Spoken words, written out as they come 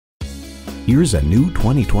Here's a new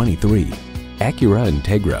 2023 Acura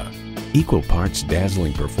Integra. Equal parts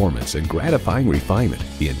dazzling performance and gratifying refinement,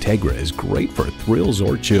 the Integra is great for thrills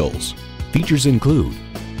or chills. Features include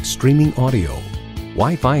streaming audio,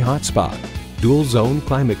 Wi-Fi hotspot, dual zone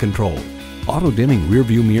climate control, auto-dimming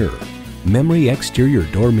rearview mirror, memory exterior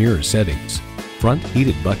door mirror settings, front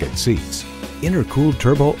heated bucket seats, intercooled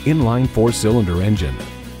turbo inline 4-cylinder engine,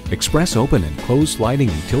 express open and closed sliding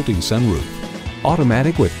and tilting sunroof,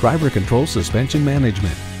 automatic with driver control suspension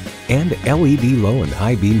management, and LED low and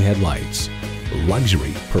high beam headlights.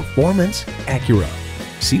 Luxury, performance, Acura.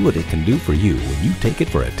 See what it can do for you when you take it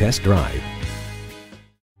for a test drive.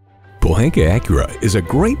 Pohanka Acura is a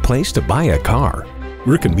great place to buy a car.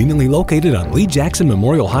 We're conveniently located on Lee Jackson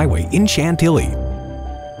Memorial Highway in Chantilly.